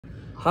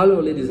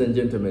Hello, ladies and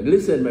gentlemen.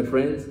 Listen, my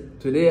friends,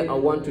 today I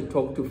want to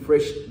talk to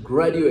fresh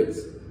graduates.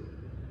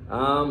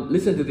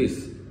 Listen to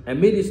this.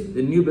 Amidst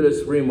the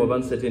nebulous realm of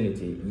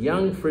uncertainty,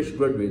 young fresh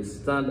graduates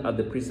stand at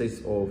the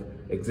precipice of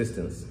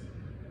existence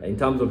in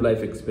terms of life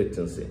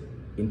expectancy,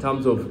 in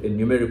terms of a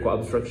numerical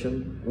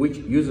abstraction, which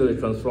usually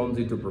transforms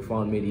into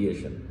profound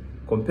mediation,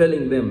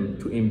 compelling them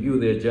to imbue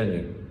their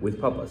journey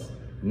with purpose,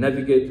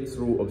 navigate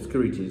through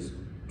obscurities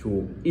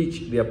to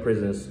etch their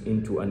presence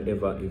into an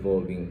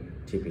ever-evolving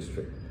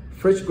tapestry.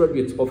 Fresh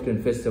graduates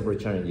often face several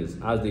challenges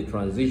as they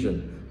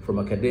transition from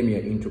academia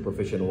into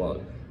professional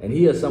world. And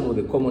here are some of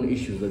the common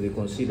issues that they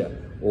consider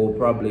or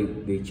probably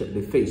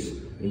they face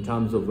in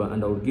terms of,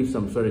 and I will give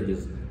some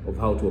strategies of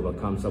how to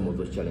overcome some of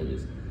those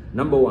challenges.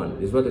 Number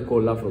one is what they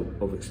call lack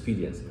of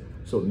experience.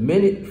 So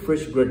many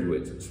fresh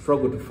graduates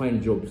struggle to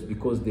find jobs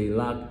because they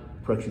lack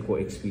practical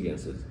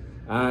experiences.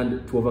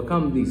 And to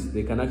overcome this,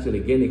 they can actually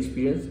gain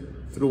experience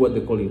through what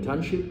they call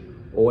internship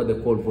or what they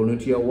call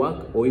volunteer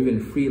work or even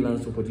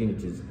freelance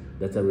opportunities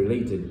that are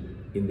related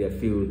in their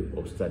field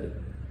of study.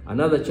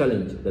 Another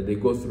challenge that they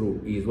go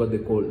through is what they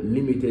call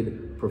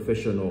limited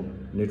professional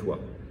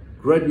network.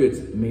 Graduates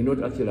may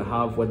not actually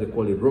have what they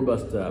call a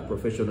robust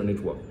professional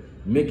network,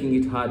 making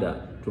it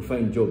harder to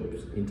find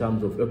jobs in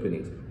terms of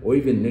openings, or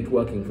even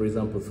networking, for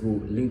example,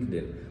 through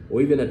LinkedIn,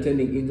 or even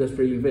attending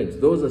industry events.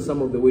 Those are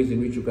some of the ways in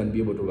which you can be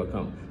able to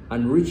overcome.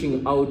 And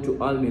reaching out to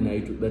alumni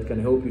that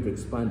can help you to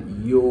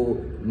expand your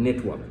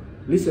network.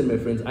 Listen, my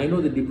friends, I know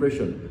the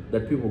depression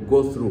that people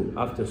go through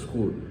after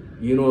school.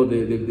 You know,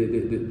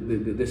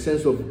 the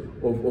sense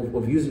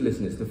of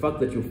uselessness, the fact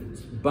that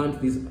you've burnt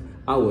these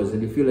hours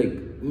and you feel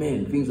like,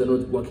 man, things are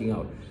not working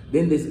out.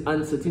 Then there's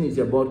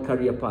uncertainty about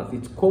career path.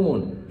 It's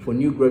common for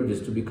new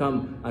graduates to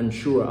become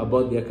unsure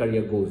about their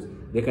career goals.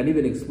 They can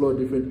even explore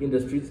different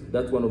industries.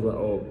 That's one of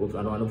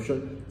an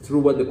option through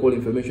what they call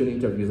information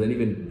interviews and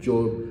even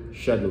job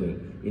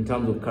shadowing in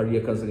terms of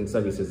career counseling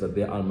services at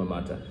their alma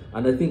mater.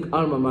 And I think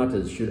alma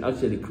maters should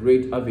actually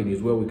create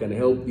avenues where we can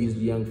help these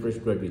young fresh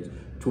graduates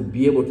to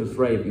be able to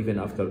thrive even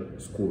after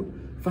school.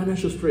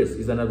 Financial stress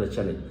is another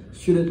challenge.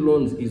 Student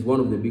loans is one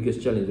of the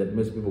biggest challenges that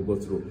most people go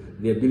through.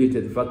 The ability,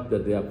 the fact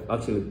that they have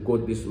actually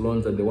got these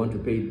loans and they want to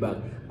pay it back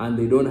and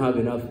they don't have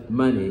enough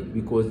money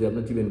because they have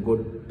not even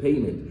got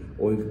payment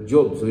or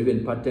jobs or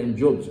even part-time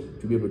jobs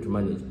to be able to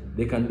manage.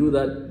 They can do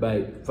that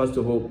by, first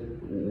of all,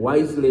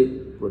 wisely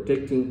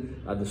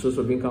protecting the source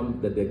of income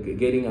that they're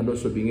getting and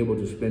also being able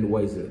to spend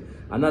wisely.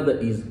 Another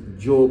is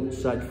job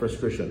search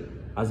frustration.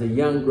 As a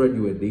young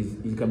graduate,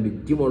 you can be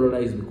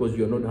demoralized because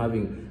you're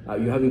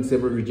having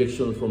several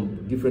rejections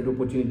from different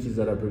opportunities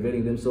that are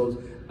presenting themselves,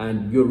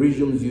 and your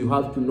resumes, you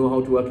have to know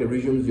how to work your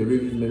resumes. Your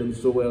resumes may not be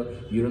so well.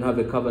 You don't have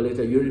a cover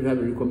letter. You don't even have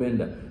a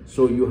recommender.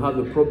 So you have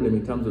a problem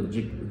in terms of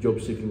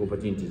job seeking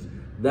opportunities.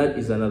 That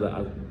is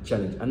another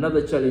challenge.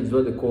 Another challenge is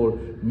what they call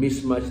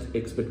mismatched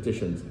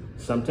expectations.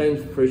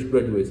 Sometimes fresh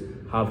graduates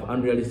have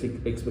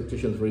unrealistic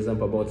expectations, for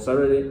example, about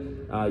salary.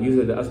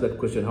 Usually they ask that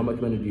question, how much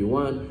money do you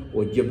want,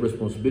 or job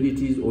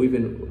responsibilities, or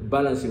even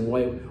balancing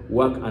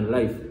work and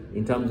life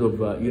in terms of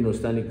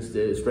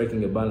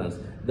striking a balance.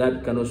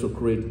 That can also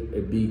create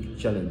a big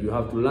challenge. You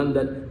have to learn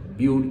that,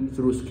 build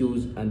through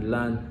skills, and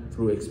learn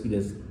through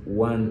experience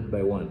one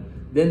by one.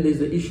 Then there's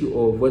the issue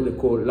of what they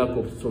call lack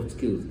of soft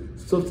skills.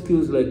 Soft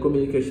skills like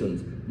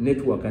communications,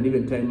 network, and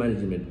even time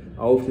management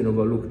are often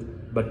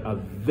overlooked, but are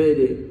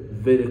very,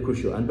 very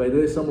crucial. And by the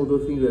way, some of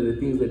those things are the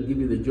things that give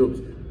you the jobs.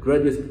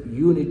 Graduates,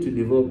 you need to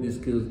develop these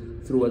skills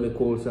through what they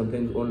call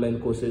sometimes online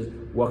courses,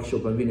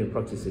 workshop, and even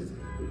practices.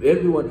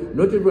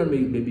 Not everyone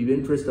may be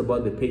interested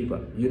about the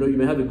paper. You know, you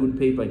may have a good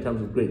paper in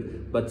terms of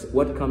grade, but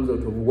what comes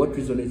out of what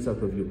resonates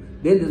out of you.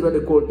 Then there's what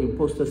they call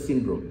imposter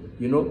syndrome.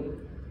 You know,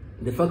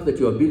 the fact that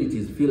your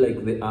abilities feel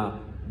like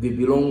they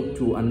belong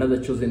to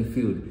another chosen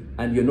field,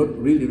 and you're not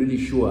really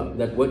sure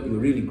that what you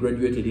really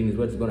graduated in is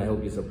what's going to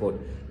help you support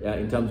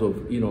in terms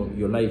of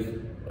your life.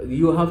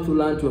 You have to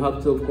learn to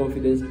have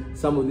self-confidence.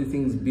 Some of these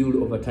things build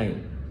over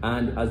time,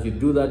 and as you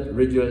do that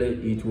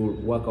regularly, it will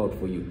work out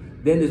for you.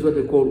 Then there's what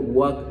they call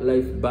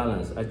work-life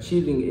balance.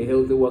 Achieving a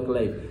healthy work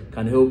life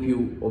can help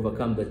you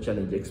overcome that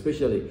challenge,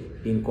 especially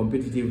in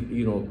competitive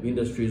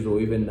industries or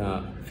even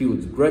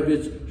fields.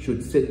 Graduates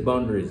should set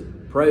boundaries,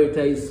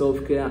 prioritize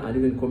self-care, and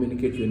even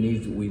communicate your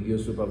needs with your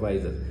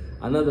supervisors.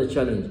 Another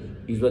challenge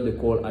is what they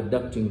call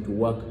adapting to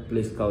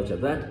workplace culture.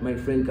 That, my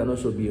friend, can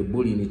also be a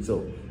bully in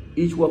itself.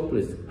 Each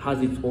workplace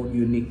has its own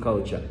unique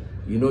culture.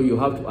 You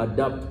have to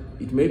adapt.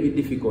 It may be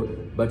difficult,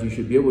 but you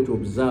should be able to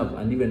observe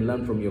and even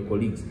learn from your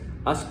colleagues.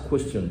 Ask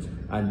questions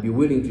and be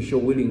willing to show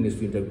willingness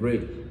to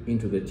integrate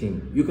into the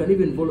team. You can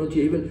even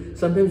volunteer. Even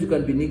sometimes you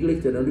can be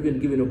neglected and even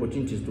given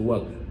opportunities to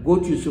work. Go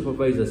to your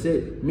supervisor,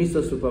 say,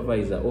 Mr.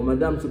 Supervisor or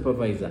Madam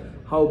Supervisor,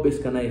 how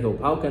best can I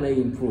help? How can I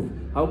improve?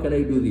 How can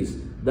I do this?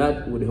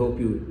 That would help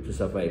you to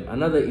survive.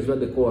 Another is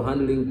what they call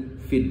handling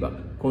feedback.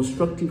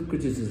 Constructive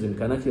criticism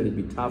can actually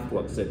be tough to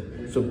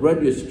accept. So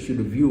graduates should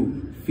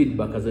view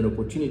feedback as an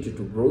opportunity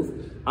to growth,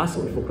 ask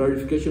for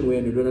clarification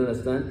when you don't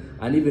understand,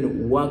 and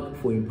even work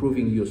for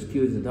improving your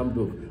skills in terms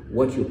of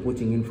what you're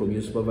putting in from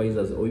your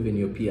supervisors or even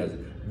your peers.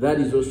 That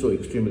is also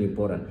extremely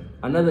important.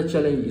 Another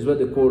challenge is what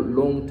they call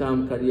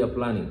long-term career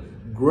planning.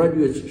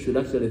 Graduates should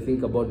actually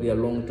think about their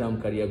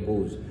long-term career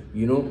goals,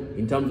 you know,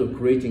 in terms of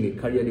creating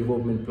a career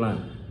development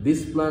plan.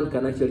 This plan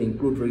can actually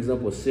include, for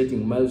example,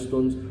 setting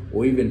milestones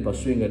or even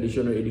pursuing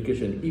additional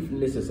education if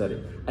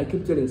necessary. I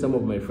keep telling some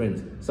of my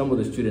friends, some of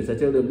the students, I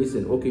tell them,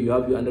 listen, okay, you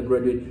have your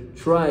undergraduate,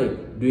 try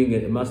doing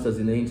a master's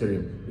in the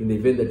interim in the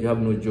event that you have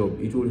no job.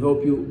 It will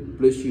help you,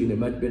 place you in a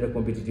much better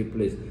competitive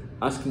place.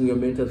 Asking your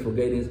mentors for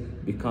guidance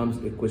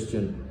becomes a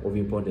question of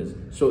importance.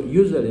 So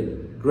usually,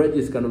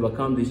 graduates can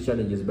overcome these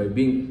challenges by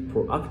being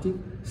proactive,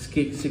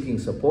 seeking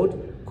support,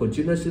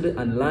 continuously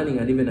and learning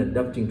and even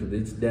adapting to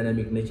this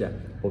dynamic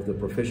nature of the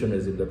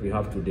professionalism that we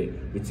have today.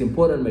 It's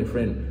important, my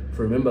friend,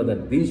 to remember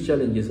that these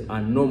challenges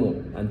are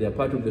normal and they are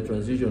part of the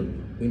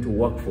transition into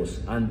workforce.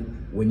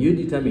 And when you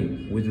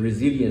determine with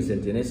resilience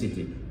and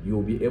tenacity, you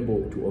will be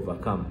able to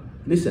overcome.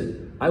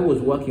 Listen, I was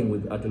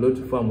working at a law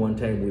firm one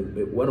time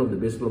with one of the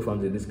best law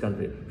firms in this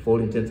country for all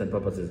intents and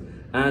purposes.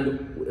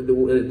 And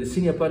the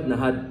senior partner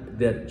had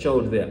their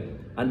child there.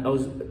 And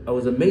I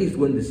was amazed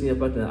when the senior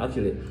partner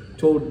actually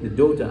told the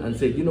daughter and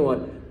said, you know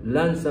what,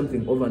 learn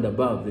something over and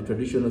above the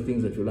traditional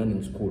things that you learn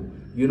in school.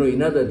 You know,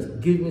 in other words,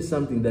 give me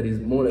something that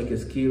is more like a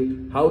skill.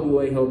 How do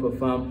I help a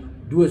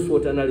firm? Do a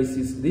SWOT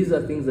analysis. These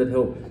are things that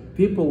help.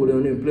 People will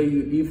only employ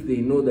you if they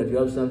know that you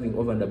have something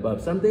over and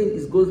above.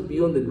 Sometimes it goes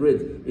beyond the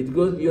grades. It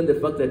goes beyond the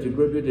fact that you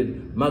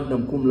graduated magna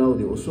cum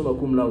laude or summa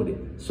cum laude.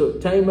 So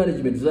time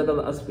management is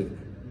another aspect.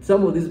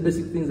 Some of these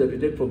basic things that we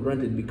take for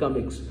granted become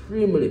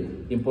extremely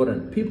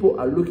important. People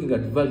are looking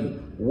at value.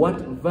 What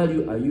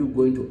value are you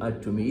going to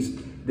add to me?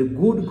 The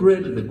good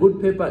grade, the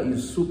good paper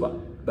is super.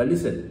 But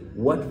listen,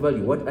 what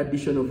value, what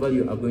additional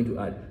value are going to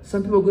add?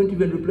 Some people are going to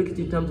even reflect it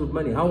in terms of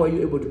money. How are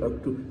you able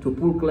to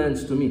pull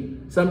clients to me?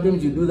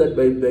 Sometimes you do that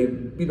by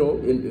you know,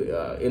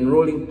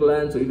 enrolling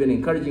clients or even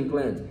encouraging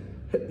clients.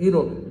 You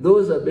know,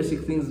 those are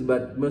basic things,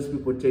 but most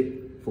people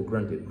take for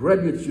granted.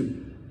 Graduates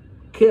should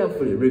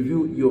carefully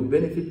review your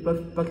benefit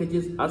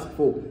packages, ask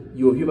for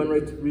your human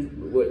rights,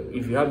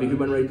 if you have a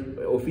human rights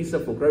officer,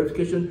 for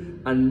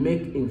clarification, and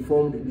make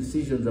informed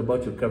decisions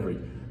about your coverage.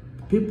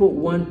 People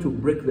want to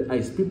break the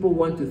ice. People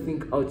want to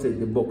think outside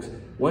the box.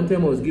 One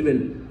time I was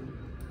given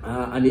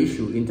an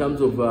issue in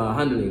terms of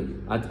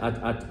handling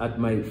at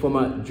my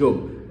former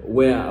job,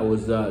 where I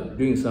was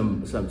doing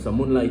some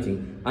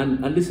moonlighting.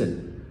 And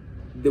listen,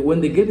 when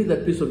they gave me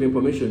that piece of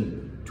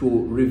information to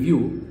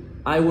review,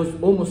 I was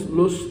almost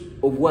lost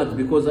of words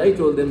because I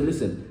told them,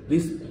 listen,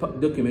 this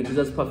document is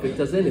as perfect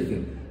as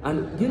anything.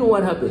 And you know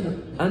what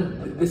happened?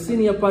 And the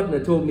senior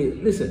partner told me,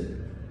 listen,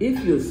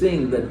 if you're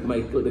saying that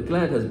the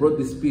client has brought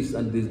this piece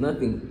and there's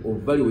nothing of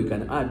value we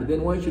can add,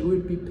 then why should we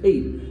be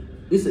paid?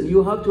 Listen,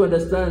 you have to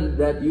understand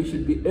that you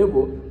should be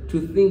able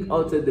to think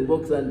outside the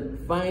box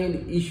and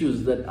find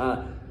issues that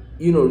are,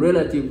 you know,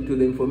 relative to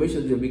the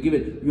information you'll be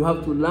given. You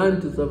have to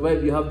learn to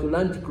survive. You have to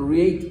learn to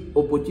create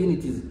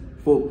opportunities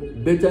for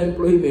better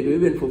employment or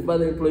even for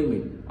further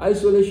employment.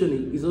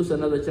 Isolation is also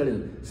another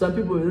challenge. Some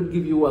people will not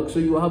give you work, so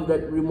you have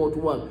that remote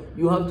work.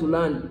 You have to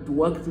learn to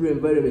work through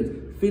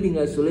environments. Feeling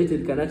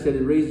isolated can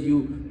actually raise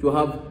you to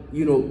have,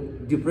 you know,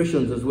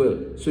 depressions as well.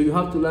 So you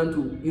have to learn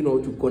to, you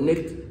know, to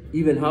connect,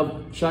 even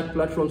have chat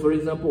platforms, for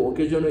example,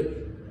 occasionally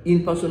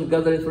in-person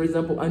gatherings, for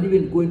example, and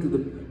even going to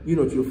the, you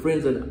know, to your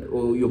friends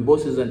or your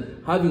bosses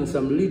and having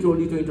some little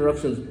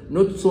interactions,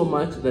 not so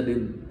much that they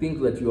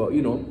think that you are,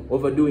 you know,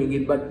 overdoing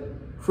it, but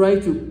try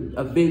to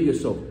avail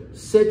yourself.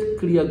 Set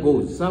clear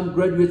goals. Some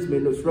graduates may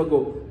not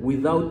struggle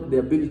without the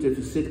ability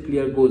to set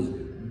clear goals.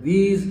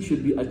 These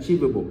should be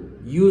achievable.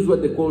 Use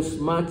what they call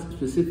SMART: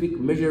 specific,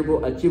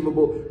 measurable,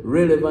 achievable,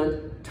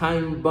 relevant,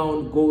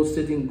 time-bound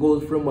goal-setting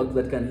goals framework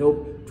that can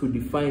help to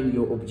define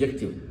your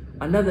objective.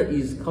 Another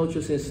is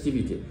culture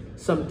sensitivity.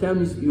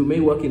 Sometimes you may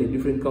work in a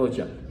different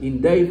culture.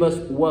 In diverse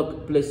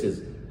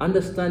workplaces,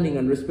 understanding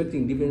and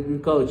respecting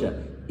different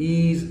culture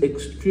is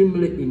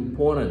extremely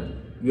important.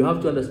 You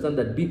have to understand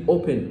that, be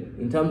open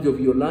in terms of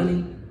your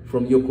learning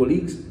from your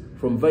colleagues,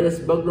 from various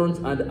backgrounds,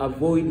 and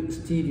avoid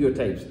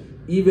stereotypes.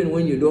 Even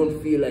when you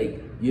don't feel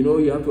like, you know,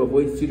 you have to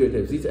avoid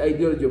stereotypes. This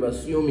ideology of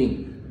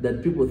assuming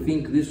that people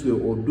think this way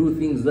or do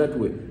things that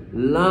way.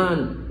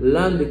 Learn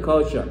the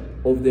culture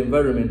of the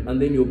environment, and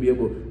then you'll be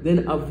able.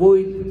 Then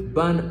avoid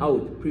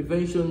burnout.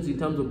 Preventions in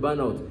terms of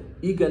burnout.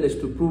 Eagerness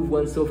to prove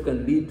oneself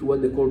can lead to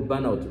what they call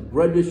burnout.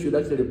 Graduates should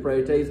actually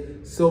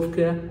prioritize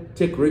self-care,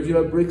 take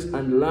regular breaks,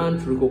 and learn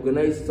to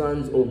recognize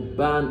signs of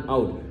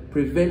burnout.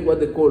 Prevent what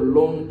they call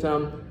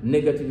long-term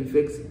negative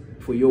effects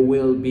for your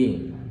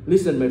well-being.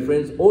 Listen, my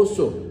friends,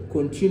 also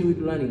continue with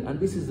learning, and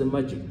this is the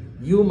magic.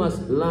 You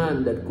must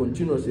learn that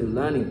continuously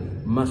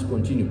learning must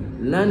continue.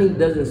 Learning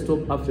doesn't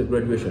stop after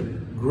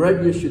graduation.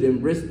 Graduates should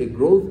embrace a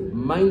growth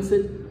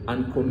mindset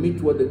and commit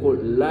to what they call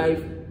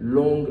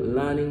lifelong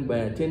learning by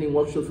attending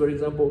workshops, for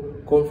example,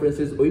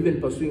 conferences, or even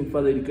pursuing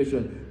further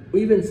education, or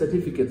even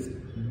certificates,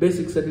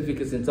 basic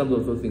certificates in terms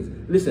of those things.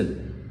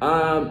 Listen,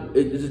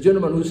 It's a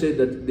gentleman who said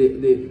that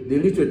the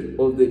literate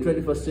of the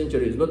 21st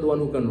century is not the one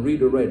who can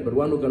read or write, but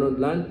one who cannot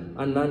learn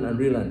and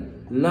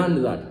relearn.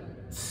 Learn that.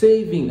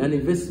 Saving and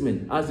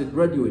investment as a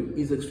graduate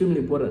is extremely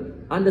important.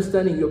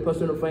 Understanding your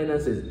personal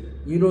finances.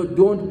 You know,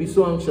 don't be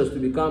so anxious to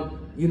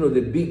become, you know,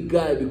 the big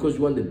guy because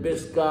you want the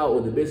best car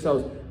or the best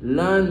house.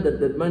 Learn that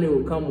that money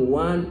will come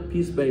one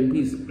piece by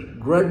piece.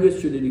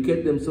 Graduates should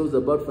educate themselves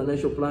about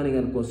financial planning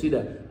and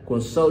consider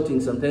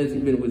consulting, sometimes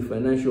even with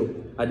financial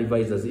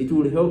advisors. It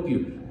will help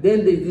you.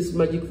 Then there's this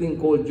magic thing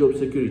called job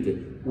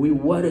security. We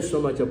worry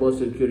so much about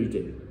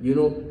security. You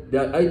know,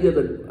 the idea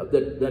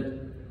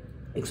that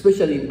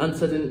especially in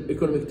uncertain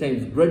economic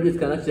times, graduates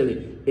can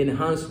actually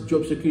enhance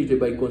job security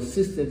by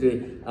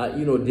consistently,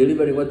 you know,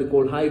 delivering what they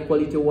call high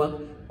quality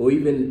work, or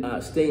even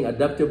staying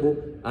adaptable,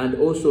 and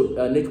also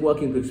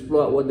networking to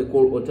explore what they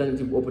call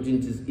alternative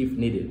opportunities if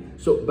needed.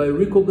 So by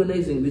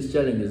recognizing these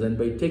challenges and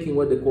by taking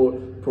what they call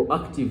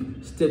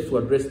proactive steps to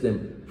address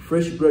them,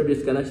 fresh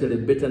graduates can actually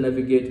better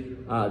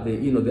navigate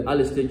the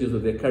early stages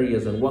of their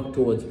careers and work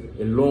towards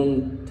a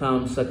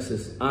long-term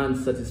success and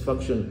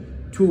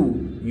satisfaction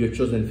to your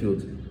chosen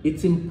fields.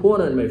 It's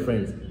important, my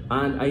friends,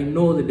 and I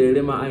know the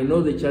dilemma, I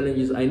know the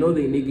challenges, I know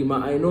the enigma,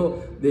 I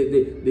know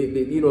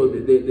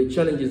the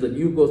challenges that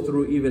you go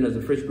through even as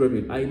a fresh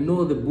graduate. I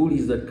know the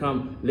bullies that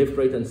come left,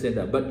 right, and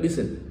center. But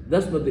listen,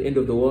 that's not the end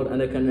of the world,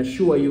 and I can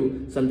assure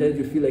you, sometimes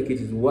you feel like it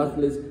is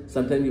worthless,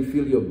 sometimes you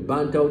feel you're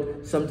burnt out,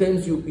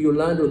 sometimes you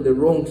land on the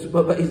wrong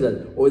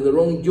supervisor or the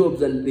wrong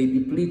jobs and they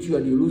deplete you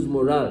and you lose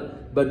morale.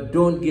 But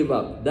don't give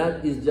up.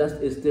 That is just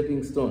a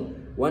stepping stone.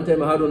 One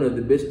time I had one of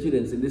the best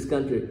students in this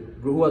country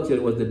who actually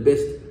was the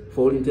best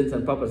for all intents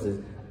and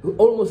purposes, who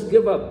almost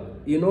gave up,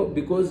 you know,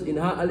 because in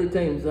her early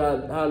times,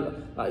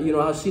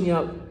 her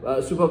senior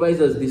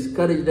supervisors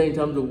discouraged her in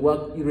terms of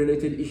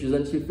work-related issues,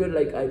 and she felt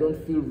like, I don't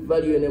feel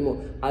value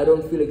anymore, I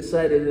don't feel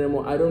excited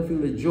anymore, I don't feel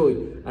the joy.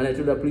 And I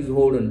told her, please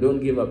hold on,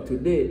 don't give up.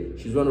 Today,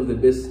 she's one of the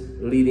best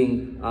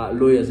leading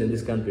lawyers in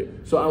this country.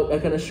 So I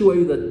can assure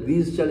you that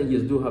these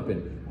challenges do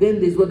happen. Then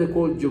there's what they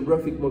call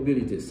geographic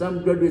mobility.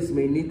 Some graduates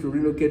may need to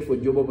relocate for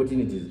job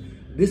opportunities.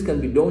 This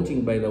can be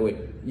daunting, by the way.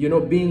 You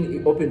know,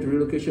 being open to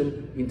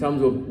relocation in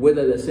terms of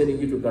whether they're sending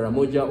you to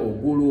Karamoja or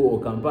Gulu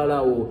or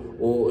Kampala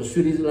or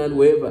Switzerland,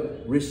 wherever.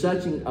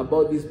 Researching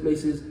about these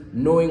places,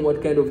 knowing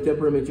what kind of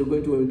temperament you're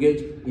going to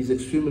engage is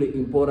extremely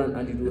important,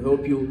 and it will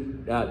help you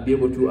be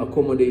able to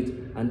accommodate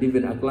and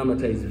even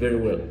acclimatize very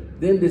well.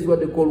 Then there's what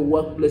they call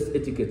workplace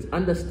etiquette.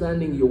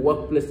 Understanding your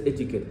workplace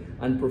etiquette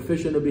and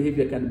professional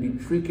behavior can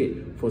be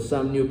tricky for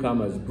some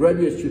newcomers.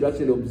 Graduates should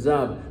actually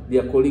observe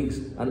their colleagues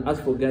and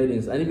ask for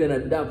guidance and even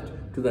adapt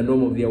to the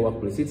norm of their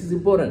workplace. It is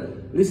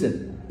important.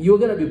 Listen, you're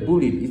going to be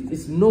bullied.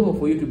 It's normal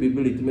for you to be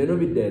bullied. It may not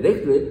be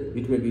directly,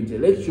 it may be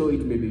intellectual,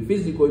 it may be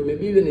physical, it may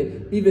be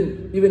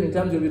even in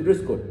terms of your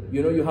dress code.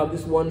 You know, you have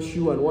this one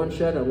shoe and one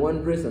shirt and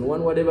one dress and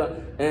one whatever,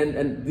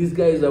 and these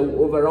guys are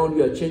over around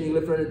you, are changing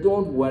left and right.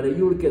 Don't worry,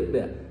 you'll get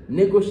there.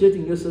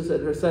 Negotiating your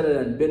salary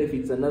and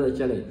benefits, another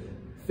challenge.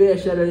 Fair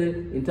salary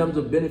in terms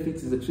of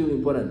benefits is extremely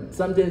important.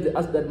 Sometimes they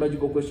ask that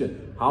magical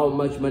question, how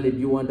much money do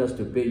you want us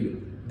to pay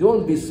you?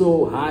 Don't be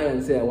so high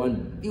and say, I want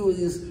to do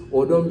this,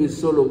 or don't be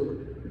so low.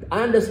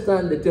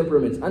 Understand the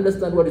temperaments,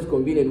 understand what is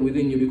convenient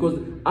within you, because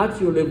at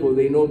your level,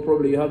 they know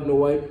probably you have no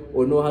wife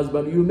or no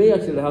husband. You may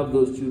actually have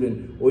those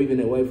children or even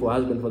a wife or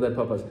husband for that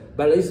purpose,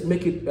 but let's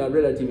make it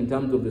relative in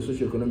terms of the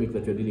socio-economic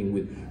that you're dealing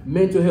with.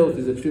 Mental health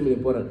is extremely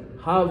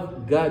important.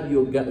 Guard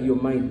your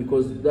mind,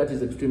 because that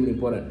is extremely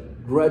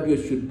important.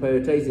 Graduates should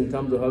prioritize in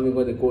terms of having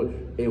what they call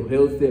a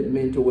healthy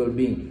mental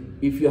well-being.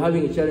 If you're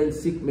having a challenge,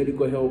 seek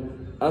medical help.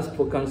 Ask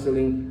for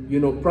counseling, you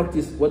know,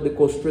 practice what they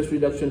call stress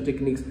reduction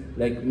techniques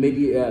like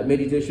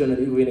meditation and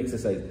even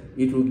exercise.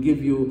 It will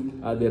give you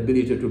the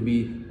ability to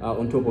be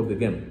on top of the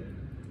game.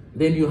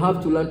 Then you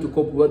have to learn to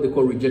cope with what they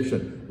call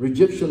rejection.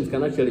 Rejections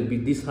can actually be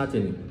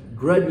disheartening.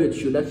 Graduates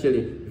should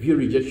actually view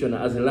rejection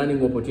as a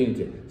learning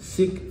opportunity.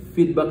 Seek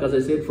feedback, as I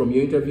said, from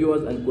your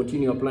interviewers and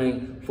continue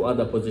applying for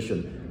other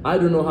positions. I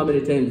don't know how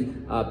many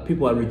times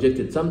people are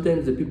rejected.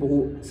 Sometimes the people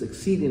who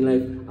succeed in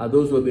life are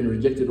those who have been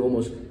rejected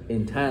almost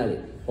entirely.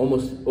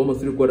 Almost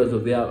 3/4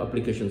 of their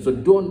applications. So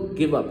don't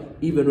give up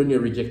even when you're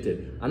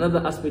rejected. Another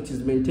aspect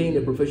is maintain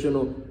a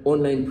professional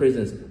online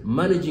presence.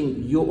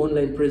 Managing your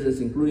online presence,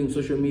 including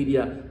social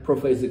media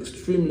profile, is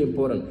extremely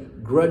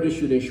important. Graduates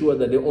should ensure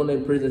that their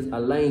online presence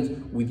aligns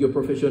with your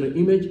professional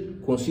image.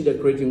 Consider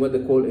creating what they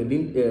call a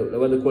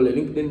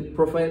LinkedIn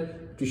profile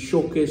to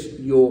showcase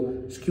your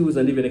skills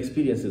and even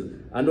experiences,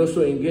 and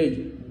also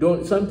engage.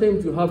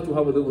 Sometimes you have to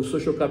have a little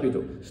social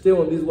capital. Stay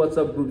on these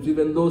WhatsApp groups,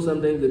 even though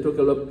sometimes they talk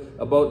a lot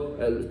about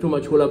too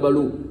much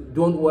hullabaloo.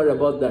 Don't worry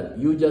about that.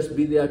 You just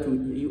be there to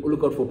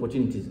look out for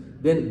opportunities.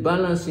 Then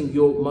balancing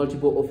your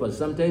multiple offers.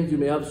 Sometimes you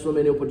may have so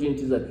many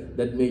opportunities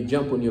that may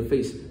jump on your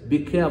face. Be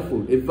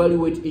careful.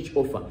 Evaluate each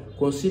offer.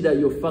 Consider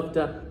your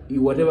factor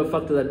whatever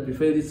factor that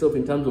prefers itself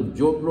in terms of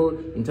job role,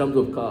 in terms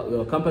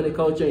of company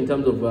culture, in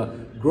terms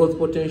of growth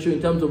potential,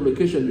 in terms of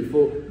location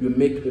before you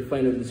make a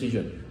final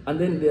decision. And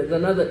then there's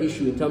another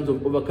issue in terms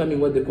of overcoming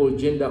what they call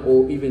gender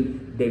or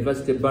even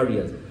diversity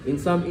barriers. In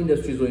some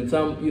industries or in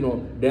some,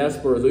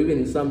 diasporas or even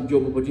in some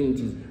job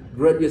opportunities,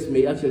 graduates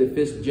may actually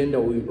face gender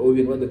or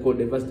even what they call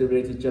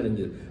diversity-related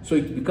challenges. So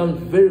it becomes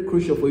very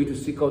crucial for you to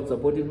seek out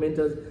supportive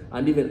mentors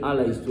and even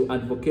allies to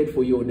advocate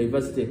for your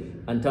diversity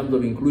in terms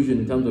of inclusion,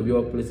 in terms of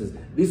your workplaces.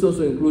 This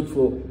also includes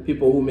for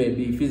people who may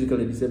be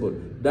physically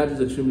disabled. That is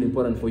extremely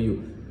important for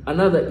you.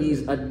 Another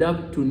is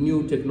adapt to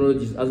new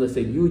technologies. As I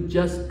said, you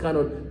just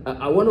cannot.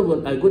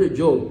 I got a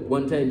job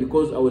one time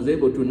because I was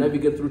able to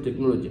navigate through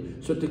technology.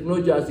 So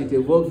technology, as it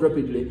evolves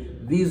rapidly,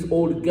 these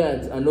old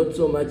guards are not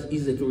so much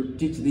easy to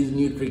teach these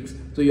new tricks.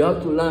 So you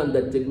have to learn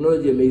that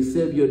technology may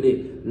save your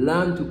day.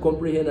 Learn to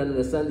comprehend and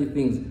understand the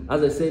things.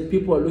 As I said,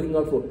 people are looking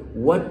out for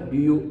what do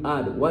you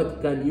add?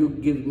 What can you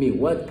give me?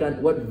 What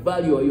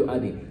value are you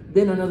adding?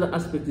 Then another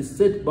aspect is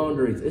set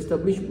boundaries.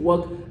 Establish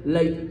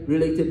work-life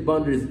related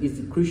boundaries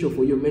is crucial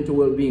for your mental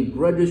well-being.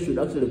 Graduates should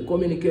actually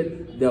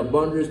communicate their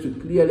boundaries to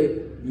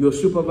clearly your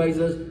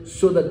supervisors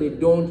so that they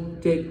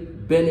don't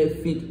take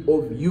benefit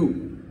of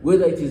you,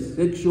 whether it is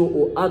sexual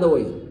or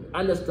otherwise.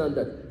 Understand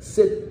that.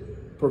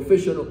 Set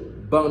professional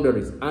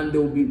boundaries and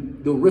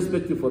they'll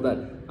respect you for that.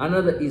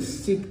 Another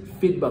is seek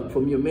feedback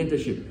from your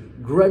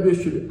mentorship.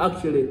 Graduates should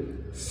actually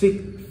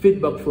seek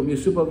feedback from your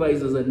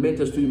supervisors and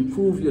mentors to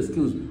improve your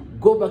skills.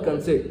 Go back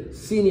and say,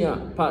 senior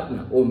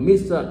partner or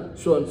Mr.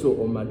 So-and-so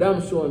or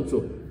Madam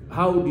So-and-so,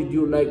 how did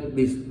you like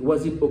this?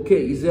 Was it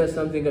okay? Is there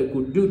something I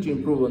could do to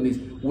improve on this?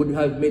 Would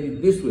have made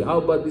it this way? How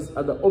about this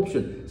other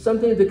option?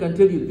 Sometimes they can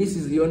tell you this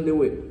is the only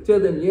way. Tell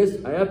them, yes,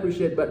 I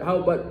appreciate, but how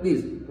about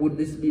this? Would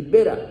this be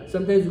better?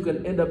 Sometimes you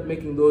can end up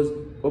making those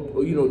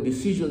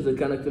decisions that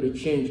can actually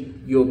change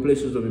your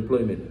places of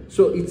employment.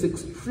 So it's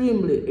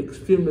extremely,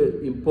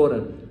 extremely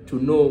important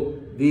to know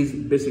these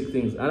basic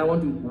things. And I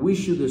want to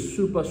wish you the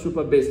super,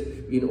 super best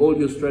in all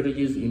your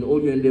strategies, in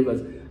all your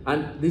endeavors.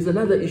 And there's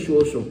another issue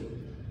also.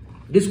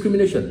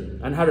 Discrimination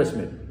and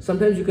harassment.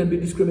 Sometimes you can be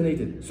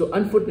discriminated. So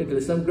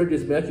unfortunately, some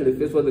graduates may actually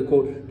face what they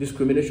call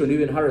discrimination,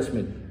 even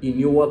harassment in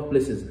your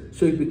workplaces.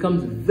 So it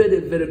becomes very,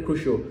 very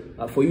crucial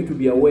for you to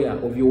be aware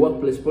of your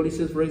workplace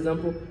policies, for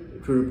example,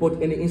 to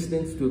report any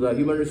incidents to the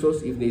human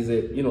resource if there is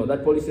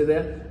that policy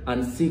there,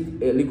 and seek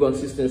legal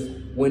assistance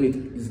when it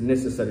is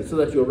necessary so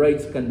that your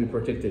rights can be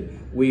protected.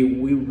 We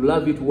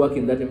love you to work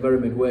in that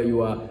environment where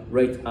your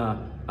rights are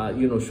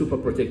super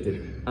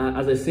protected.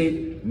 As I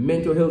said,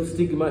 mental health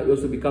stigma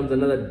also becomes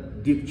another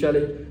deep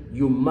challenge.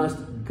 You must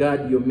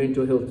guard your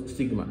mental health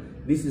stigma.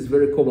 This is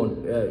very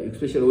common,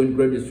 especially when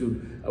graduates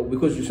should,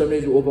 because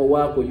sometimes you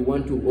overwork or you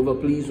want to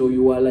overplease or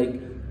you are like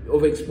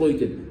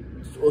overexploited.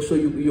 Also,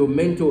 your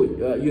mental,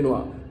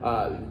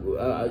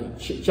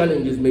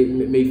 challenges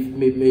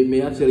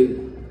may actually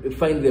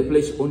find their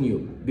place on you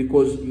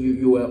because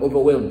you are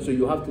overwhelmed. So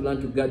you have to learn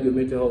to guard your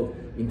mental health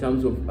in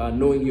terms of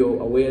knowing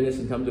your awareness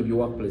in terms of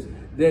your workplace.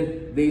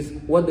 Then there's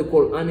what they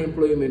call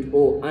unemployment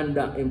or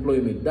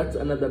underemployment. That's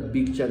another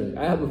big challenge.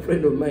 I have a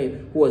friend of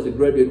mine who was a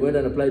graduate, went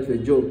and applied for a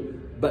job,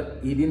 but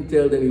he didn't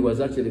tell them he was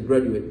actually a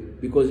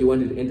graduate because he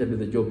wanted to enter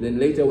the job. Then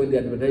later when they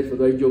advertised for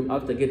the job,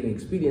 after getting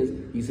experience,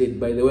 he said,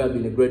 by the way, I've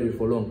been a graduate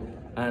for long.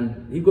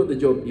 And he got the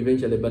job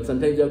eventually, but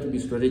sometimes you have to be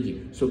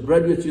strategic. So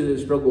graduates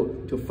usually struggle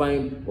to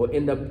find or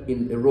end up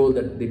in a role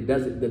that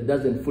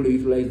doesn't fully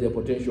utilize their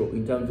potential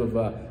in terms of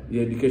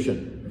their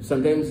education.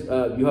 Sometimes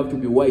you have to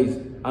be wise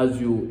as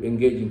you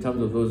engage in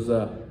terms of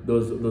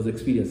those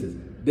experiences.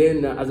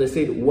 Then, as I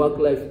said,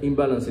 work-life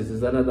imbalances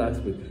is another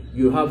aspect.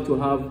 You have to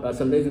have,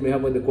 sometimes you may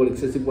have what they call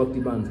excessive work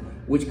demands,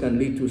 which can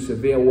lead to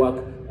severe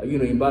work,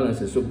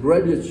 imbalances. So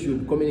graduates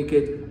should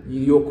communicate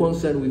your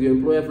concern with your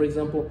employer, for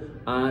example,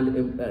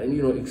 and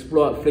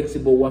explore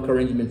flexible work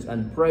arrangements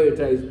and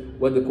prioritize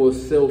what they call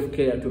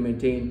self-care to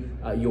maintain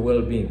your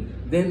well-being.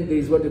 Then there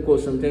is what they call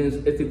sometimes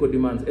ethical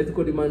demands.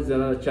 Ethical demands is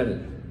another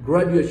challenge.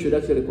 Graduates should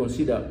actually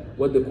consider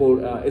what they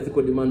call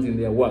ethical demands in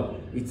their work.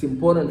 It's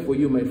important for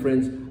you, my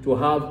friends, to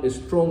have a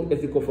strong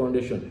ethical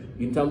foundation.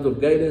 In terms of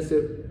guidance,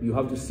 you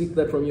have to seek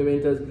that from your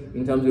mentors.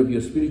 In terms of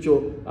your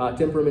spiritual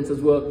temperaments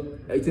as well,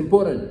 it's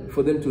important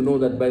for them to know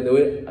that, by the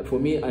way, for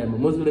me, I am a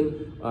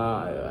Muslim.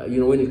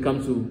 When it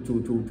comes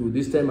to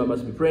this time, I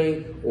must be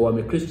praying, or I'm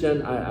a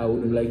Christian, I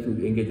wouldn't like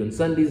to engage on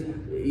Sundays.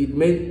 It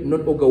may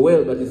not augur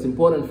well, but it's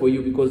important for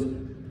you because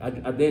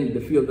at the end,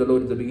 the fear of the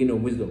Lord is the beginning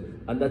of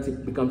wisdom, and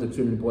that becomes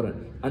extremely important.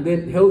 And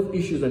then health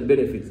issues and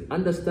benefits.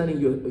 Understanding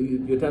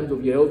your terms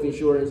of your health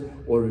insurance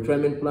or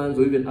retirement plans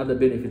or even other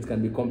benefits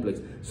can be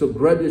complex. So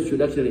graduates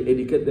should actually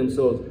educate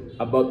themselves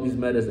about these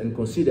matters and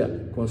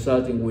consider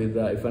consulting with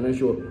a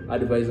financial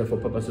advisor for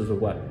purposes of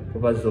what?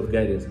 Purposes of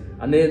guidance.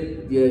 And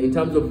then in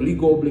terms of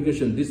legal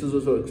obligations, this is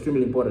also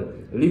extremely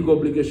important. Legal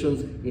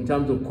obligations in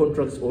terms of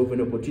contracts or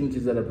even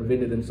opportunities that have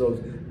presented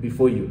themselves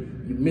before you.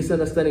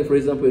 Misunderstanding, for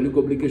example, a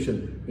legal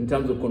obligation in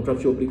terms of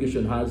contractual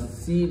obligation has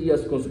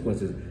serious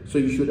consequences. So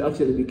you should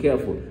actually be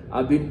careful.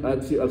 I've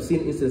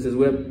seen instances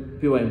where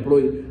people are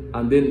employed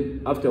and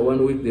then after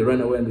 1 week they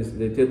run away and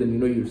they tell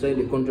them, you signed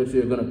the contract, so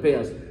you're going to pay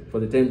us for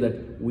the time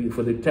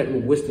for the time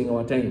of wasting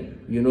our time.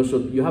 So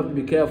you have to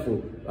be careful.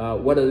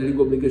 What are the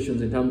legal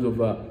obligations in terms of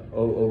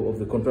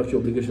the contractual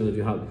obligations that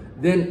you have?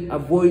 Then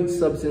avoid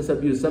substance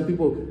abuse. Some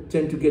people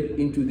tend to get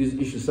into these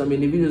issues. Some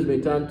individuals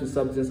may turn to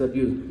substance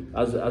abuse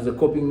as a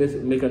coping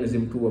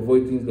mechanism to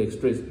avoid things like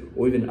stress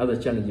or even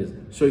other challenges.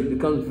 So it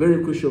becomes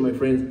very crucial, my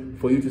friends,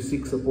 for you to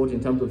seek support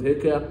in terms of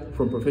healthcare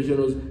from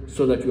professionals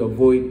so that you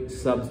avoid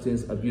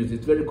substance abuse.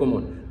 It's very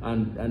common,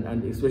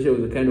 and especially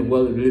with the kind of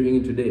world we're living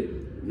in today.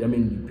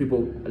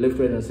 People left,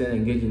 right, and center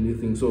engage in these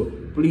things. So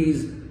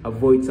please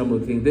avoid some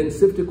of the things. Then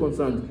safety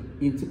concerns.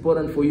 It's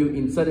important for you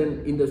in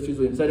certain industries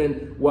or in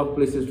certain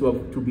workplaces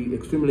to be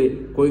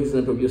extremely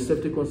cognizant of your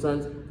safety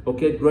concerns.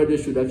 Okay,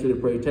 graduates should actually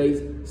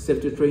prioritize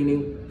safety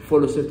training,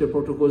 follow safety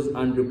protocols,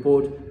 and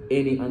report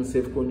any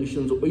unsafe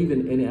conditions or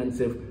even any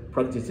unsafe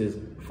practices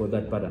for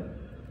that matter.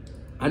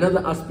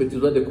 Another aspect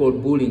is what they call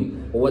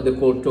bullying or what they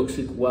call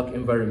toxic work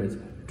environments.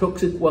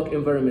 Toxic work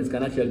environments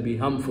can actually be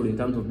harmful in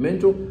terms of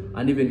mental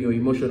and even your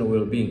emotional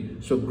well-being.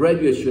 So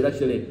graduates should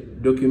actually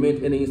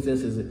document any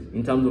instances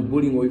in terms of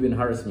bullying or even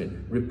harassment.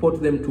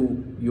 Report them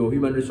to your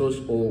human resource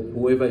or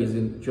whoever is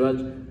in charge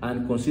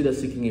and consider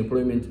seeking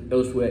employment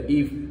elsewhere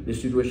if the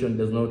situation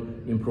does not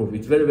improve.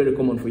 It's very, very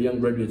common for young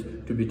graduates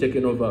to be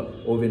taken over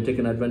or even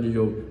taken advantage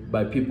of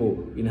by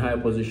people in higher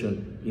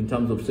position in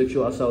terms of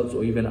sexual assaults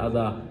or even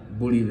other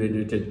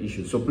bully-related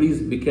issues. So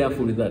please be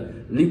careful with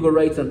that. Legal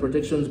rights and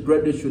protections.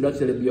 Graduates should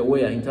actually be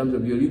aware in terms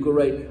of your legal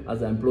right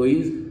as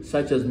employees,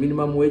 such as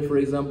minimum wage, for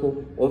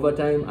example,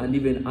 overtime, and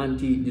even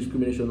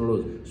anti-discrimination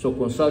laws. So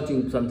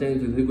consulting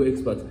sometimes with legal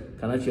experts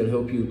can actually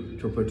help you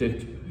to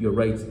protect your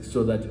rights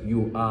so that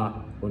you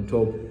are on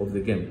top of the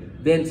game.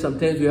 Then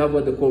sometimes we have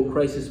what they call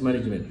crisis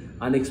management.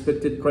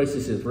 Unexpected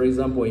crises, for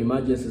example,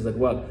 emergencies at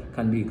work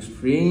can be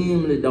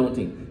extremely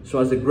daunting. So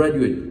as a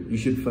graduate, you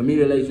should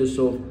familiarize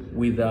yourself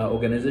with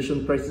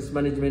organization crisis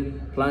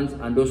management plans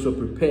and also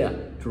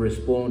prepare to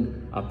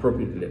respond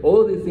appropriately.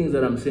 All the things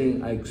that I'm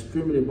saying are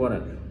extremely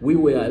important. We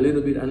were a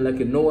little bit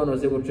unlucky. No one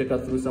was able to take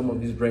us through some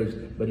of these drives,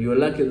 but you're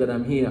lucky that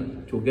I'm here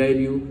to guide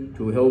you,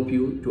 to help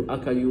you, to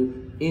anchor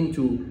you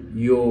into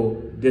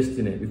your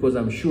destiny, because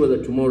I'm sure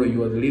that tomorrow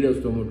you are the leaders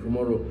of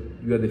tomorrow,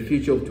 you are the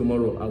future of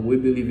tomorrow, and we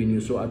believe in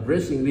you. So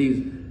addressing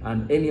these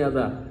and any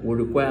other will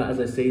require, as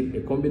I said,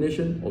 a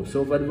combination of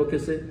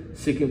self-advocacy,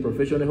 seeking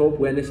professional help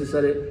where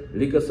necessary,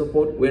 legal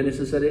support where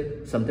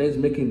necessary, sometimes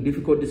making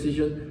difficult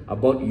decisions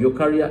about your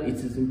career. It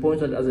is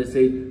important, as I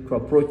said, to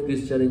approach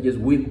these challenges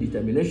with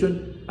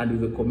determination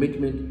and with a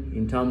commitment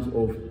in terms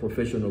of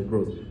professional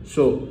growth.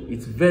 So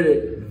it's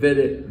very,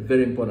 very,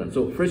 very important.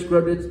 So fresh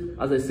graduates,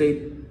 as I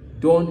said,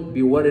 don't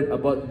be worried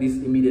about this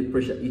immediate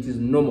pressure. It is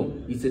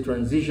normal. It's a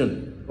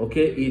transition,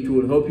 okay? It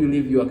will help you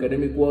leave your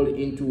academic world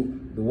into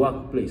the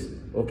workplace,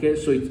 okay?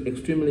 So it's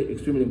extremely,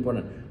 extremely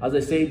important. As I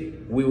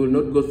said, we will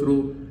not go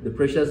through the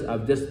pressures.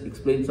 I've just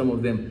explained some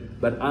of them.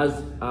 But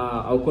as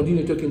I'll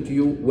continue talking to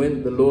you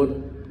when the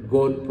Lord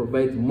God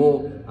provides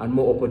more and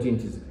more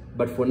opportunities.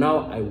 But for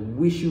now, I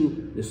wish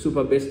you the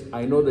super best.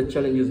 I know the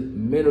challenges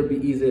may not be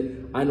easy.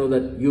 I know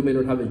that you may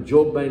not have a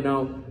job by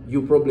now.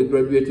 You probably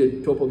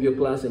graduated top of your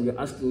class and you're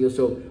asking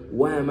yourself,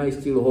 why am I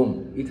still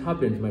home? It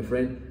happens, my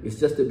friend. It's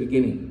just the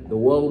beginning. The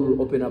world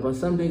will open up, and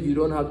sometimes you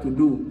don't have to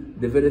do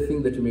the very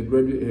thing that you may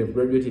have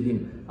graduated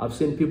in. I've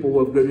seen people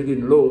who have graduated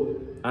in law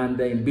and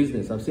they're in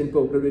business. I've seen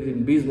people who graduated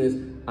in business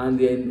and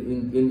they're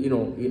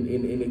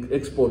in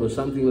export or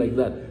something like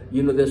that.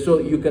 So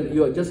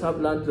you just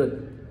have learned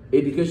that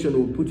education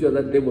will put you at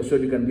that level so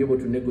you can be able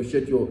to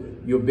negotiate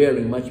your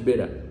bearing much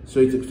better. So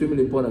it's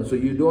extremely important. So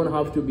you don't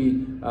have to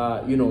be,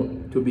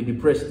 to be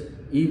depressed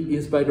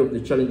in spite of the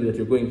challenges that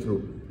you're going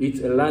through.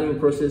 It's a learning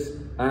process.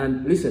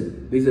 And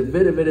listen, there's a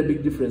very, very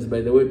big difference,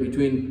 by the way,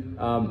 between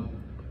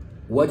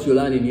what you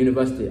learn in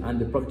university and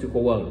the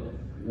practical world.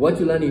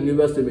 What you learn in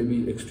university may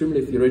be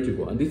extremely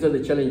theoretical, and these are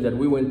the challenges that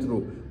we went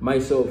through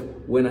myself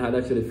when I had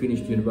actually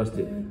finished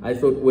university. I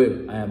thought,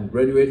 well, I am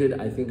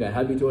graduated, I think I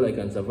have it all, I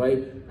can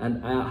survive,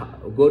 and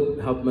God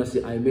have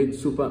mercy, I made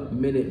super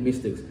many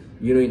mistakes,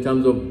 in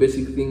terms of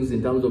basic things,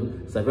 in terms of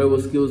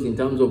survival skills, in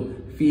terms of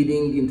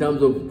feeding, in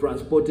terms of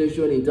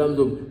transportation, in terms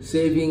of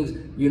savings,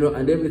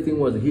 and everything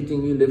was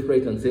hitting me left,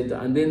 right, and center.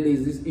 And then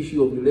there's this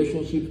issue of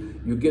relationships.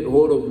 You get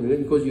hold of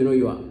because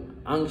you are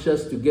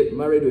anxious to get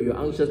married, or you're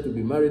anxious to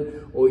be married,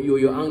 or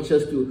you're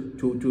anxious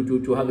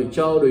to have a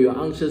child, or you're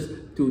anxious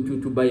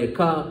to buy a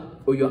car,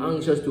 or you're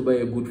anxious to buy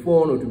a good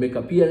phone, or to make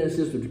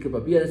appearances, to keep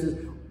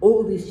appearances.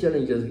 All these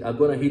challenges are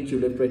going to hit you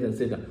left, right, and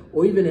center.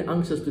 Or even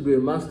anxious to do a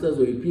master's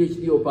or a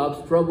PhD, or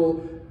perhaps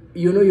travel.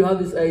 You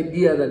have this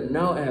idea that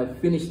now I have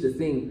finished the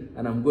thing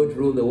and I'm going to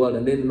rule the world,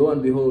 and then lo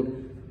and behold,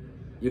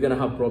 you're going to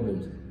have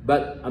problems.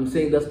 But I'm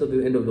saying that's not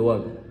the end of the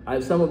world.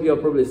 Some of you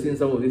have probably seen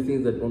some of these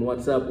things that on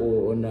WhatsApp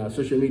or on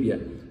social media,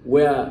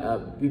 where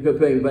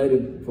people are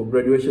invited for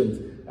graduations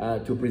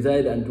to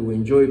preside and to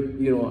enjoy,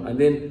 and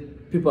then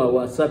people are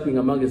WhatsApping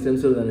amongst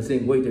themselves and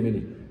saying, wait a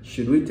minute,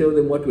 should we tell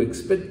them what to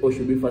expect or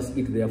should we first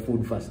eat their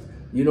food first?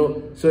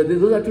 So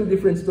those are two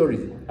different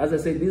stories. As I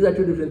said, these are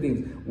two different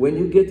things. When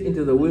you get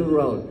into the real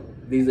world,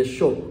 there's a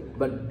shock,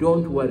 but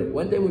don't worry.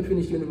 One time we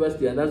finished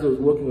university, and as I was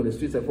walking on the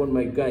streets, I found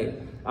my guy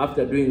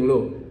after doing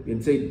law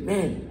and said,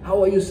 man,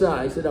 how are you, sir?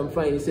 I said, I'm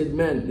fine. He said,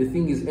 man, the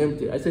thing is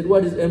empty. I said,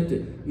 what is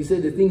empty? He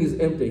said, the thing is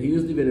empty. He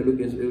used even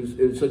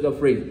a soccer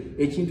phrase,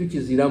 echintu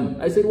chiziramu.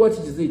 I said, what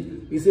is it?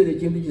 He said,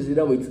 echintu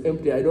chiziramu, it's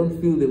empty. I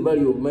don't feel the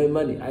value of my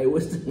money. I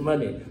wasted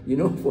money,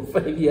 for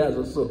 5 years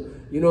or so.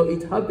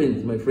 It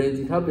happens, my friends,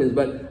 it happens,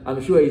 but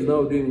I'm sure he's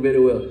now doing very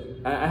well.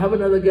 I have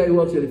another guy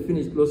who actually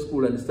finished law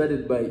school and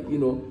started by,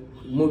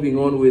 moving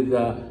on with,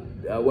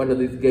 what are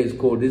these guys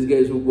called? These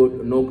guys who go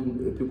knock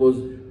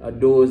people's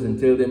doors and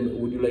tell them,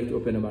 would you like to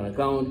open an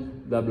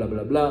account, blah, blah,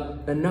 blah, blah.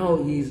 And now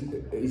he's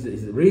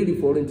really,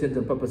 for all intents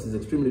and purposes,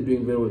 extremely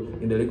doing very well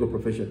in the legal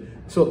profession.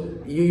 So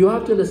you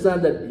have to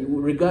understand that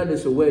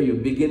regardless of where you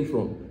begin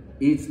from,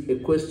 it's a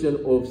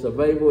question of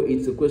survival.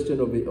 It's a question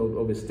of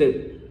a step.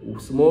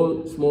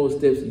 Small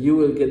steps, you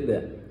will get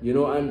there.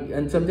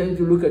 And sometimes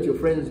you look at your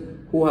friends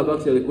who have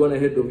actually gone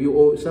ahead of you,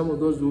 or some of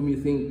those whom you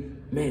think,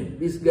 man,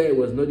 this guy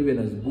was not even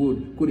as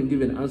good, couldn't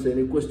even answer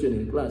any question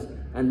in class.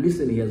 And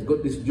listen, he has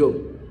got this job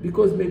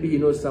because maybe he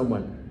knows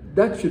someone.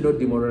 That should not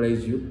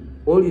demoralize you.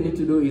 All you need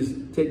to do is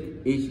take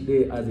each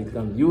day as it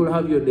comes. You will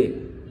have your day.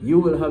 You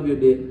will have your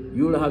day.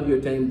 You will have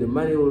your time. The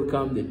money will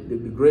come. The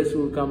grace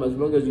will come as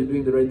long as you're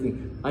doing the right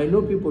thing. I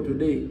know people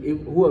today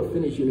who have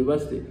finished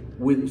university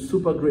with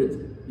super grades,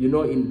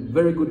 in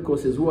very good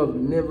courses, who have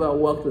never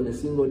worked on a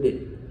single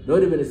day.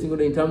 Not even a single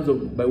day in terms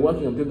of, by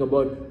working, I'm talking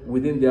about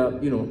within their,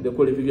 their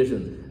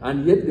qualifications.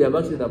 And yet they have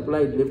actually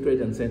applied left, right,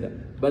 and center.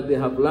 But they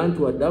have learned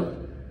to adapt,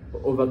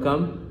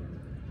 overcome,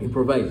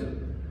 improvise.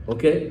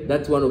 Okay?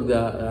 That's one of those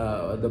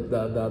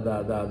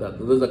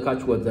are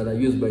catchwords that are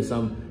used by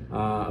some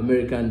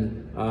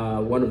American,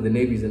 one of the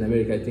navies in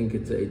America. I think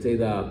it's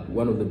either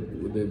one of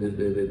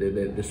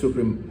the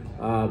supreme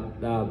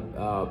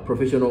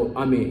professional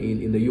army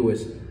in the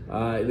US.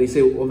 They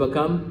say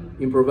overcome,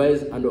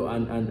 improvise,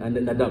 and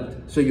then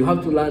adapt. So you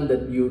have to learn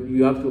that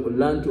you have to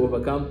learn to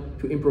overcome,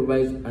 to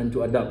improvise, and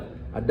to adapt.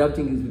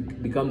 Adapting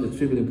becomes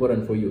extremely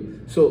important for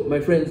you. So my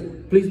friends,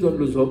 please don't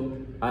lose hope.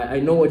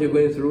 I know what you're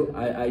going through.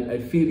 I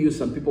feel you.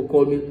 Some people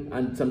call me,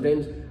 and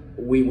sometimes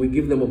we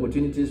give them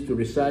opportunities to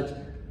research.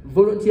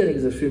 Volunteering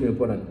is extremely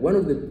important. One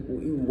of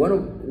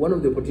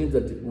the opportunities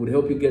that would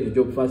help you get a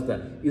job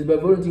faster is by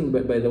volunteering,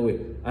 by the way.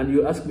 And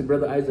you ask me,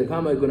 Brother Isaac, how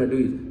am I going to do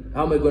it?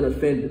 How am I going to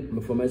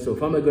fend for myself?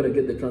 How am I going to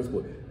get the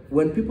transport?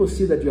 When people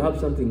see that you have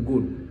something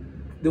good,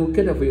 they will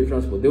cater for your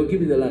transport. They will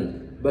give you the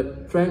land.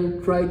 But try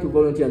to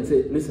volunteer and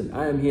say, listen,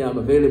 I am here, I'm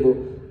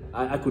available.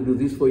 I could do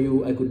this for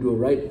you. I could do a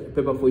right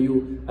paper for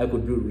you. I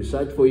could do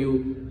research for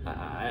you.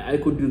 I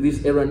could do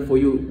this errand for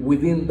you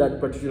within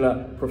that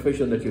particular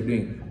profession that you're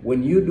doing.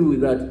 When you do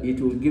that, it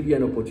will give you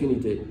an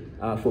opportunity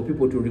for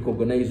people to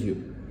recognize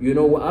you.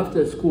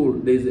 After school,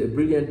 there's a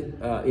brilliant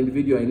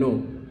individual I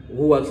know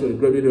who actually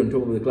graduated on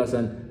top of the class,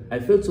 and I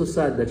felt so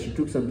sad that she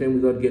took some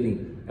time without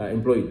getting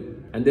employed.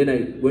 And then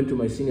I went to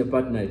my senior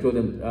partner. I told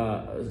them,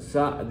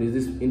 sir, there's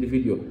this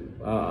individual.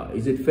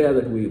 Is it fair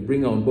that we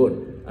bring her on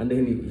board? And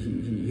then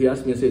he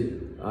asked me and said,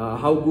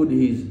 how good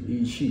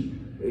is she?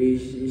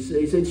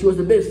 He said she was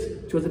the best.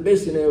 She was the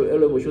best in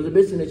A-level. She was the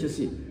best in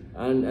HSC.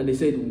 And he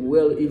said,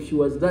 well, if she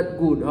was that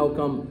good, how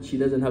come she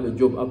doesn't have a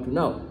job up to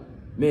now?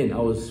 Man, I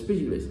was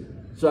speechless.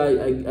 So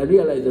I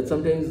realized that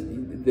sometimes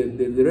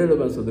the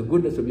relevance of the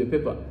goodness of your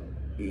paper,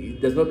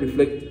 it does not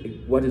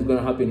reflect what is going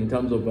to happen in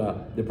terms of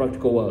the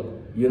practical world.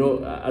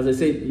 As I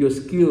said, your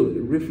skill,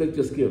 reflect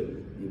your skill.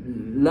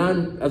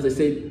 Learn, as I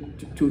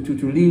said, to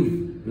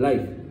live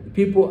life.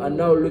 People are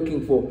now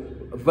looking for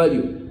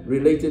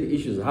value-related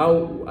issues.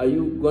 How are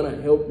you going to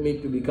help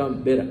me to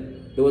become better?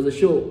 There was a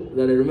show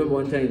that I remember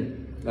one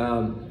time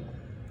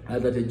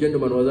that a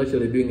gentleman was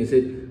actually doing. He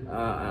said,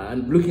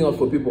 and looking out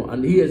for people.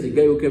 And here's a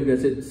guy who came to me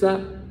and said,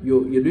 sir,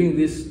 you're doing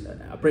this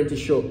apprentice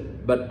show,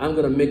 but I'm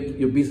going to make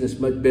your business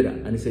much better.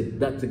 And he said,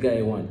 that's the guy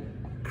I want.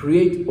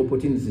 Create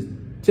opportunities.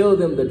 Tell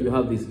them that you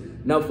have this.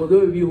 Now, for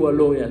those of you who are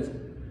lawyers,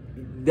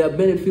 there are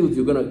many fields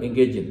you're going to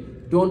engage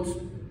in. Don't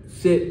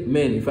say,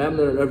 man, if I'm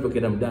not an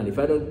advocate, I'm done. If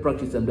I don't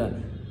practice, I'm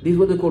done. This is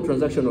what they call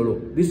transactional law.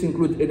 This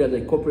includes either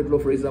like corporate law,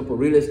 for example,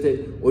 real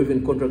estate, or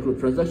even contract law.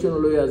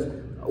 Transactional lawyers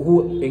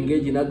who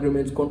engage in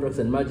agreements, contracts,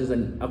 and mergers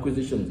and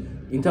acquisitions.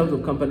 In terms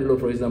of company law,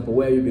 for example,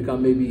 where you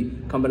become maybe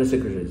company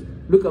secretaries.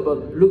 Look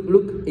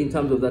in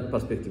terms of that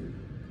perspective.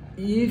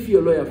 If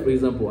you're a lawyer, for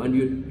example, and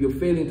you're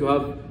failing to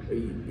have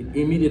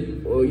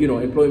immediate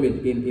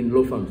employment in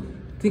law firms,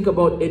 think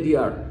about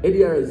ADR.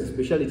 ADR is a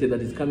specialty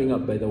that is coming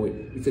up, by the way.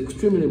 It's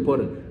extremely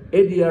important.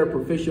 ADR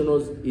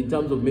professionals, in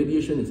terms of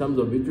mediation, in terms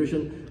of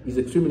arbitration, is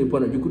extremely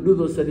important. You could do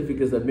those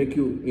certificates that make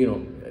you,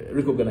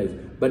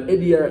 recognized. But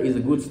ADR is a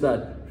good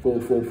start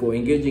for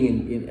engaging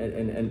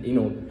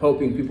in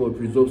helping people to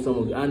resolve some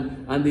of the,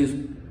 and there's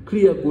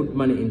clear good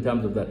money in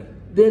terms of that.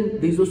 Then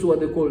there's also what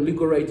they call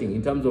legal writing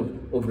in terms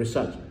of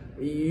research.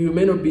 You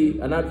may not be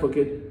an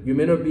advocate, you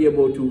may not be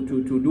able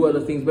to do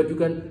other things, but you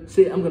can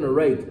say, I'm going to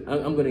write,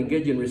 I'm going to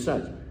engage in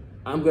research,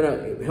 I'm going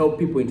to help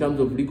people in terms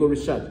of legal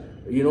research.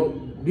 You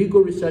know,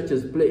 legal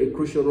researchers play a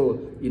crucial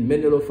role in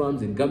many law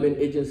firms, in government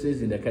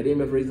agencies, in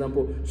academia, for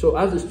example. So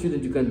as a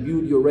student, you can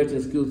build your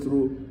writing skills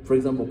through, for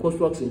example,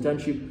 coursework,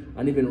 internship,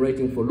 and even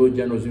writing for law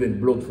journals,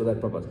 even blogs for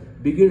that purpose.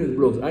 Begin with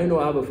blogs. I know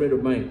I have a friend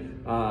of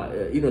mine,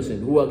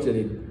 Innocent, who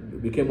actually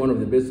became one of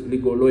the best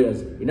legal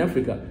lawyers in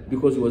Africa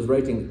because he was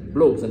writing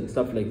blogs and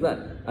stuff like that.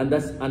 And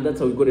that's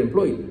how he got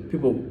employed.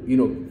 People, you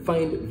know,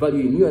 find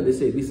value in you and they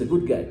say, this is a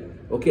good guy.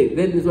 Okay,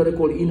 then there's what they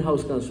call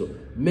in-house counsel.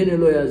 Many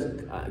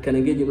lawyers can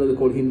engage in what they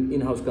call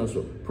in-house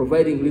counsel,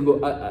 providing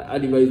legal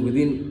advice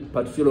within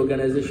particular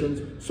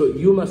organizations. So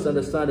you must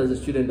understand as a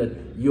student that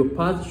your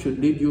path should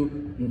lead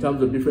you in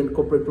terms of different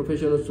corporate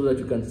professionals so that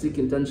you can seek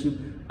internship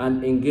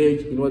and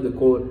engage in what they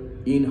call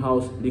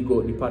in-house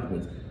legal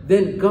departments.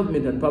 Then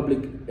government and public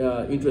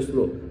interest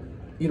law.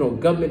 You know,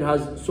 government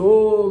has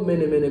so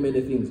many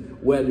things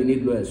where they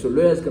need lawyers. So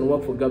lawyers can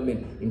work for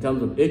government in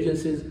terms of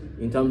agencies,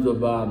 in terms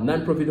of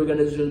non-profit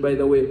organizations, by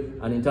the way,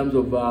 and in terms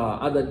of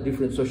other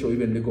different social,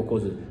 even legal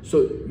causes.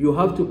 So you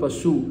have to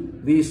pursue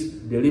this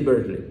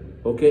deliberately.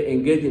 Okay,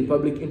 engage in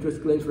public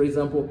interest claims, for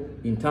example,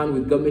 in turn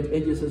with government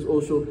agencies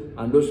also,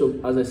 and also,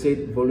 as I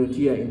said,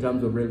 volunteer in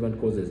terms of relevant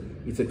causes.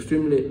 It's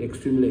extremely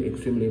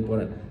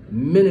important.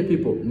 Many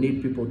people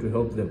need people to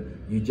help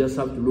them. You just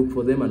have to look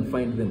for them and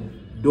find them.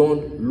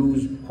 Don't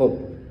lose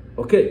hope.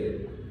 Okay.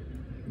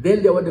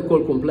 Then there are what they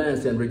call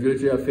compliance and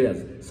regulatory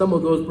affairs. Some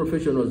of those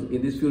professionals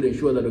in this field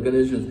ensure that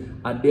organizations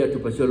adhere to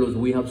particular laws.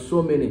 We have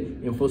so many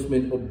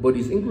enforcement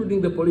bodies,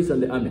 including the police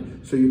and the army.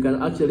 So you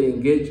can actually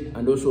engage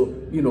and also,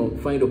 you know,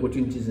 find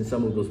opportunities in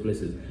some of those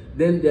places.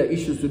 Then there are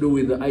issues to do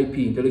with the IP,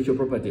 intellectual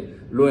property.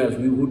 Lawyers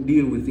who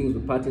deal with things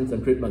with patents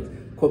and trademarks,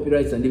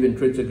 copyrights, and even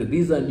trade secrets.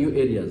 These are new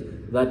areas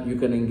that you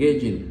can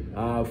engage in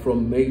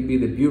from maybe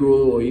the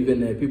bureau or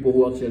even people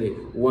who actually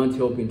want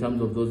help in terms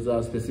of those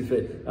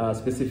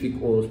specific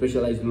or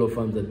specialized law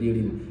firms that deal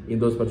in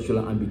those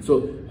particular ambits. So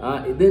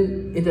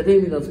then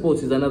entertainment and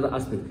sports is another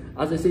aspect.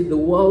 As I said, the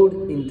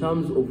world in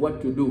terms of what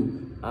to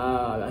do,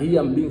 here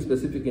I'm being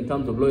specific in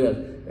terms of lawyers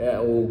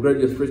or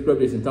graduates, fresh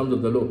graduates in terms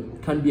of the law,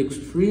 can be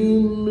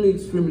extremely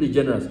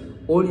generous.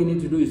 All you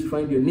need to do is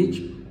find your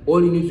niche.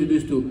 All you need to do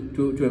is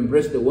to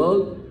embrace the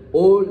world.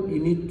 All you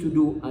need to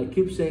do, I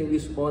keep saying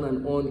this on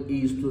and on,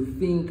 is to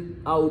think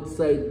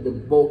outside the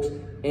box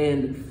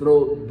and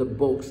throw the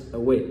box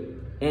away.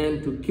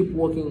 And to keep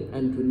working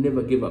and to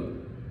never give up.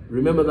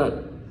 Remember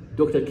that.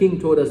 Dr. King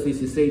told us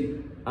this. He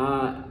said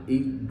he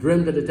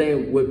dreamed at a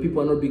time where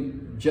people are not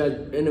being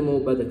judged anymore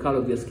by the color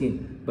of their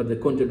skin, but the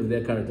content of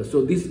their character.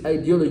 So this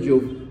ideology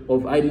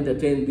of I didn't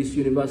attend this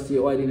university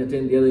or I didn't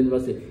attend the other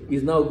university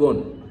is now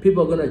gone.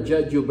 People are going to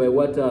judge you by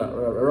what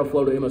Ralph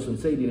Waldo Emerson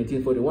said in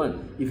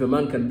 1841. If a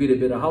man can build a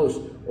better house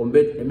or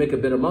make a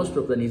better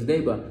mousetrap than his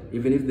neighbor,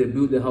 even if they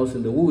build the house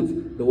in the woods,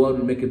 the world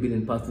will make a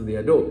beaten path to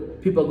their door.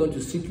 People are going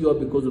to seek you out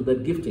because of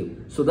that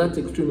gifting. So that's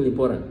extremely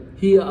important.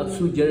 Here at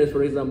Sui Generis,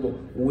 for example,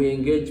 we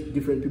engage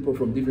different people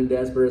from different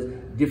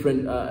diasporas,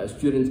 different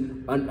students,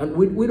 and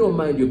we don't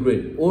mind your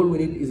grade. All we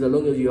need is as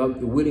long as you have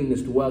the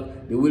willingness to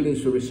work, the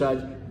willingness to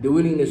research, the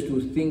willingness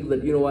to think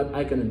that, you know what,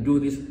 I can do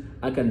this,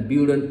 I can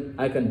build it,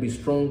 I can be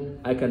strong,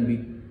 I can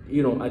be,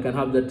 you know, I can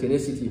have that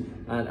tenacity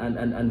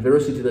and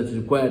veracity that is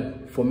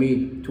required for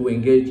me to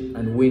engage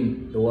and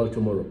win the world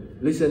tomorrow.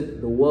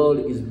 Listen, the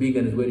world is big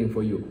and is waiting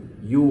for you.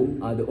 You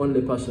are the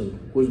only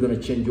person who's going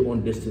to change your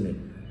own destiny.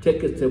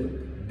 Take a step,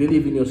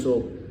 believe in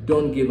yourself,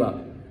 don't give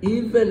up.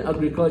 Even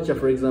agriculture,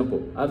 for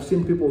example, I've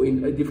seen people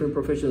in different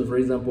professions, for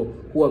example,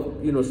 who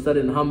have, you know,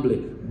 started humbly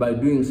by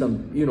doing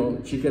some, you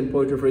know, chicken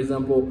poultry, for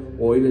example,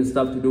 or even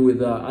stuff to do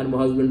with animal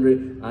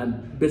husbandry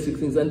and basic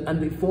things, and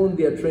they found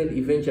their trend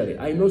eventually.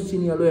 I know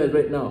senior lawyers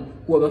right now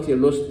who have actually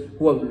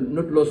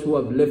who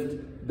have left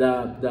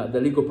the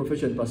legal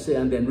profession per se,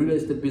 and they're in real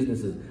estate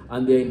businesses,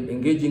 and they're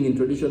engaging in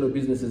traditional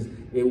businesses,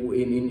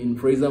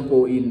 for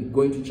example, in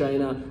going to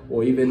China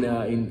or even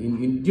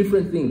in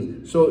different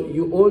things. So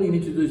all you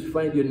need to do is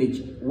find your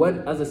niche.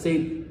 What, as I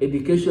said,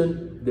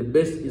 education, the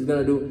best is going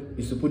to do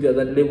is to put you at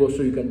that level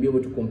so you can be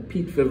able to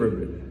compete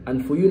favorably.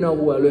 And for you now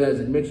who are lawyers,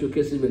 it makes your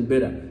case even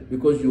better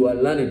because you are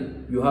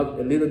learning. You have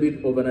a little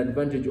bit of an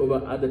advantage over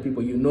other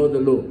people. You know the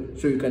law,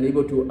 so you can be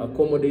able to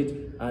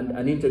accommodate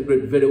and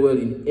integrate very well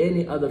in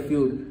any other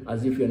field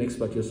as if you're an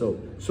expert yourself.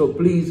 So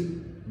please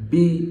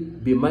be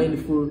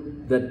mindful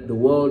that the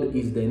world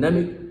is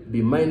dynamic.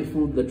 Be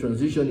mindful that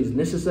transition is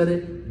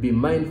necessary. Be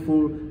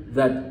mindful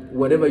that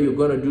whatever you're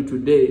going to do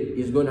today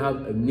is going to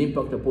have an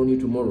impact upon you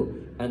tomorrow.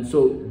 And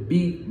so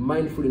be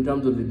mindful in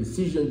terms of the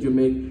decisions you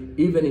make,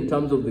 even in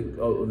terms of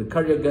the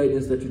career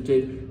guidance that you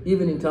take,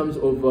 even in terms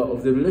of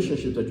the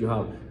relationships that you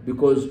have.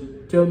 Because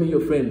tell me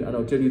your friend and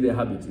I'll tell you their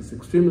habits. It's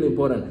extremely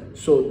important.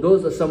 So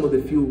those are some of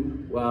the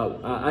few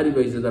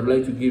advice that I'd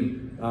like to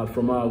give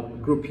from our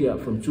group here,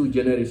 from Sui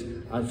Generis.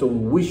 And so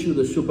we wish you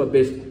the super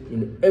best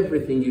in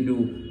everything you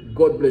do.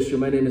 God bless you.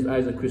 My name is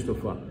Isaac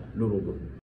Christopher. l'urugu.